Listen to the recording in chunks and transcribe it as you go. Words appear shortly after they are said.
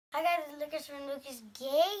I got Lucas from Lucas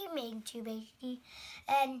Gaming Tube HD.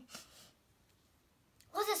 And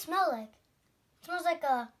what does it smell like? It smells like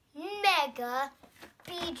a mega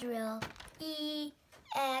bedroll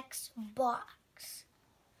EX box.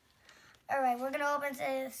 Alright, we're gonna open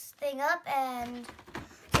this thing up and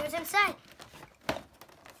see what's inside.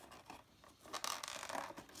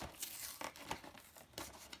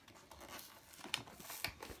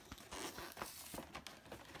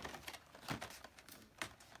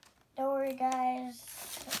 Don't worry, guys,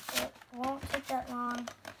 it won't take that long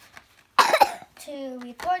to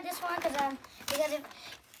record this one because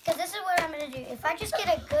this is what I'm gonna do. If I just get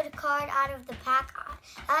a good card out of the pack,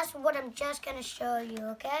 that's what I'm just gonna show you.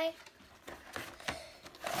 Okay.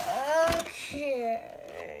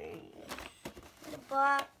 Okay. The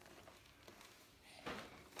box.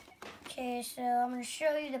 Okay, so I'm gonna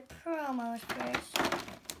show you the promos first.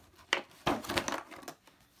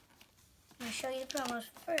 Show you the promos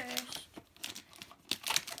first.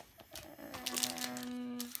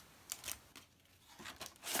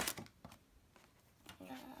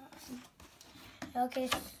 Okay,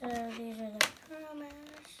 so these are the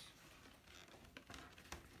promos.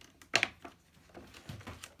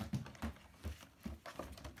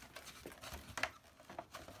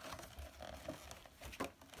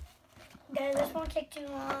 Guys, this won't take too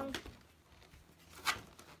long.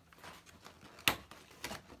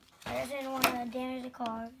 I just didn't want to damage the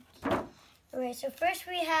cards. Alright, so first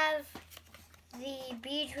we have the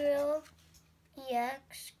bedroll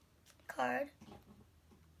EX card.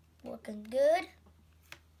 Looking good.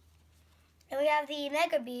 Then we have the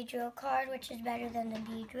mega bedroll card, which is better than the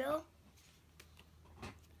bedroll.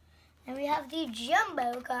 And we have the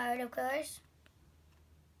jumbo card, of course.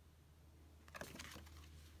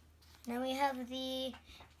 Then we have the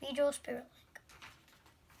bedroll spirit.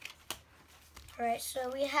 Alright, so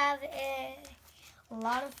we have a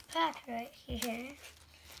lot of packs right here.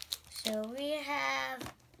 So we have,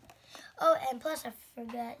 oh, and plus I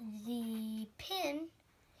forgot the pin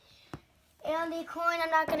and the coin. I'm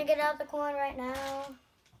not going to get out the coin right now.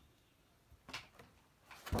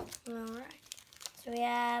 Alright, so we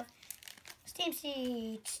have Steam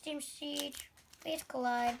Siege, Fates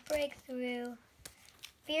Collide, Breakthrough,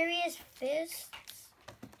 Furious Fists,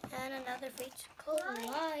 and another Fates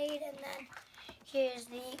Collide, and then here's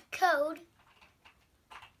the code.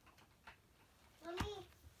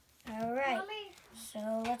 Alright,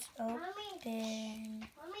 so let's open.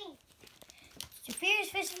 So Furious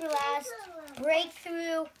Fist for last.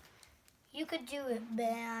 Breakthrough. You could do it,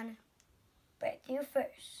 man. Breakthrough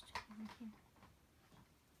first.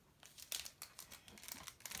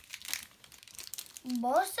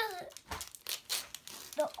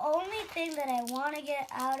 The only thing that I want to get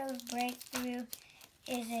out of Breakthrough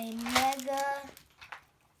is a mega,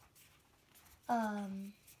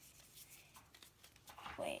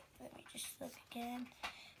 wait, let me just look again.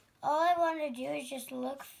 All I want to do is just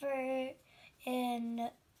look for in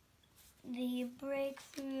the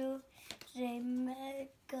Breakthrough, a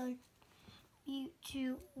mega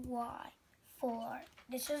Mewtwo Y4.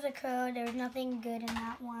 This is the code. There's nothing good in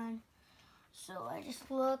that one. So I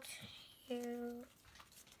just looked here.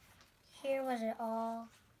 Here was it all.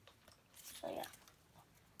 So yeah.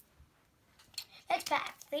 Next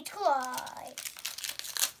pack, Fates Collide.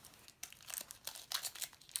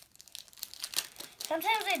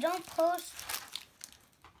 Sometimes I don't post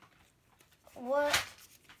what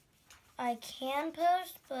I can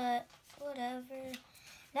post, but whatever.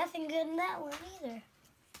 Nothing good in that one either.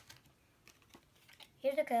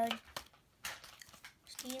 Here's the code.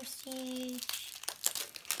 Steam Siege.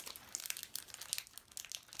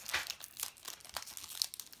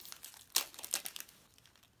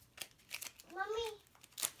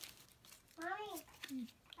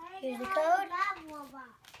 Here's the code.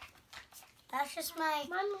 That's just my.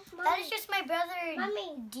 That is just my brother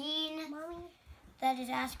Dean. That is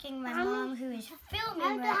asking my mom, who is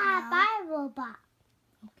filming right now.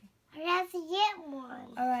 Okay. I have to get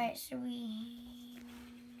one. All right, so we.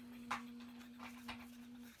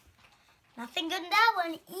 Nothing good in that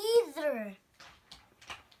one either.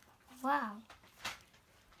 Wow.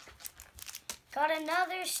 Got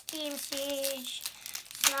another Steam Siege.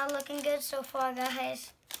 It's not looking good so far,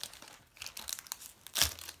 guys.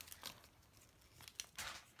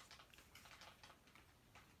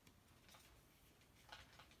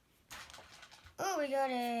 Oh, we got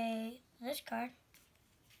this card.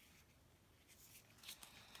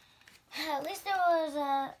 At least there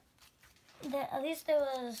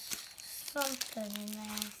was something in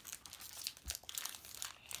there.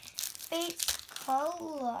 Fates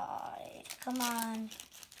Collide. Come on.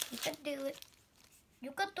 You could do it.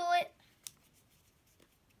 You could do it.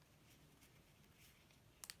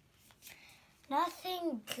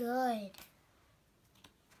 Nothing good.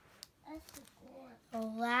 That's good. The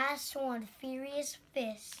last one, Furious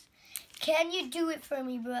Fist. Can you do it for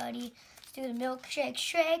me, buddy? Let's do the milkshake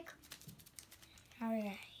shake. All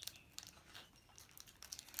right.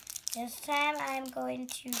 This time I'm going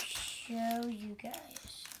to show you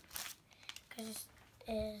guys, because this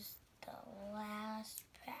is the last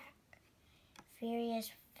pack.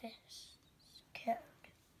 Furious Fist code.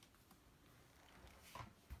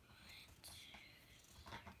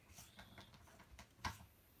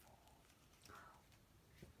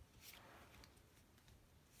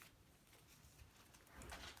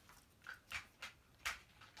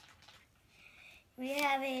 We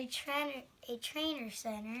have a trainer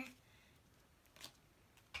center.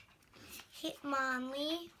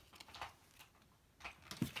 Hitmonlee,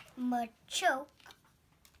 Machoke,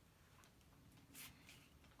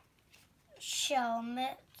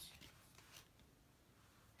 Shelmet,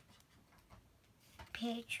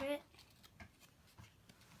 Patriot,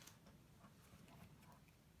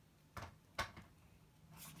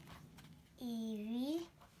 Eevee,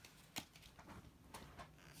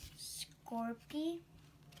 Scorpy,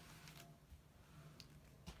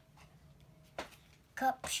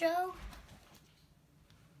 Cup Show,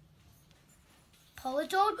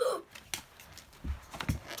 Polydon.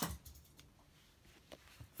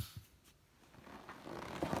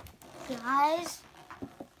 Guys,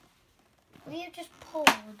 we have just pulled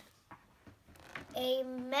a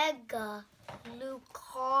Mega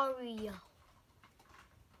Lucario.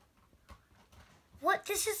 What?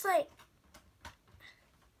 This is like...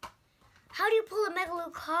 How do you pull a Mega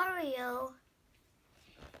Lucario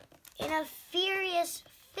in a Furious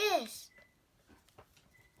Fist?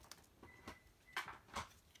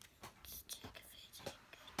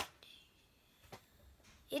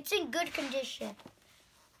 It's in good condition.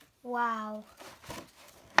 Wow.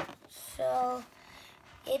 So,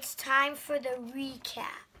 it's time for the recap.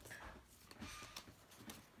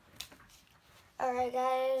 Alright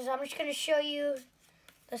guys, I'm just going to show you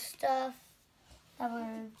the stuff that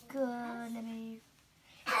were good. Let me...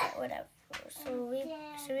 Whatever. So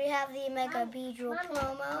we have the Mega Bedroll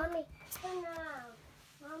promo. Mommy, turn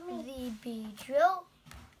around. Mommy. The Bedroll.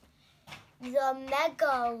 The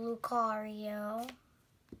Mega Lucario.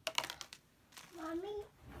 Mommy.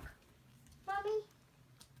 Mommy.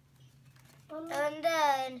 Mommy. And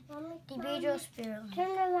then Mommy. the Bedroll Spirit.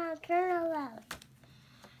 Turn around. Turn around.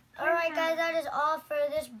 Alright guys, that is all for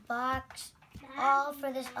this box. All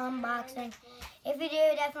for this unboxing. If you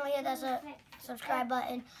do, definitely hit that subscribe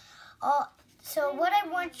button. So what I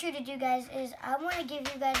want you to do, guys, is I want to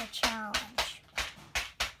give you guys a challenge.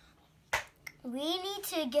 We need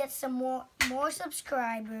to get some more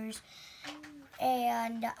subscribers.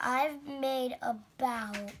 And I've made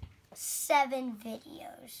about 7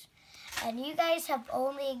 videos. And you guys have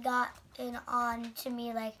only gotten on to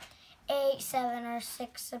me like 8, 7, or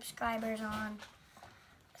 6 subscribers on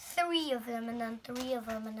 3 of them, and then 3 of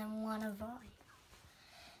them, and then 1 of them.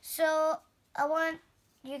 So I want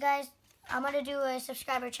you guys, I'm going to do a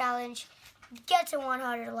subscriber challenge. Get to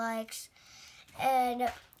 100 likes.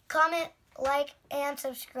 And comment, like, and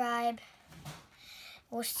subscribe.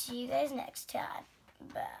 We'll see you guys next time.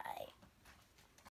 Bye.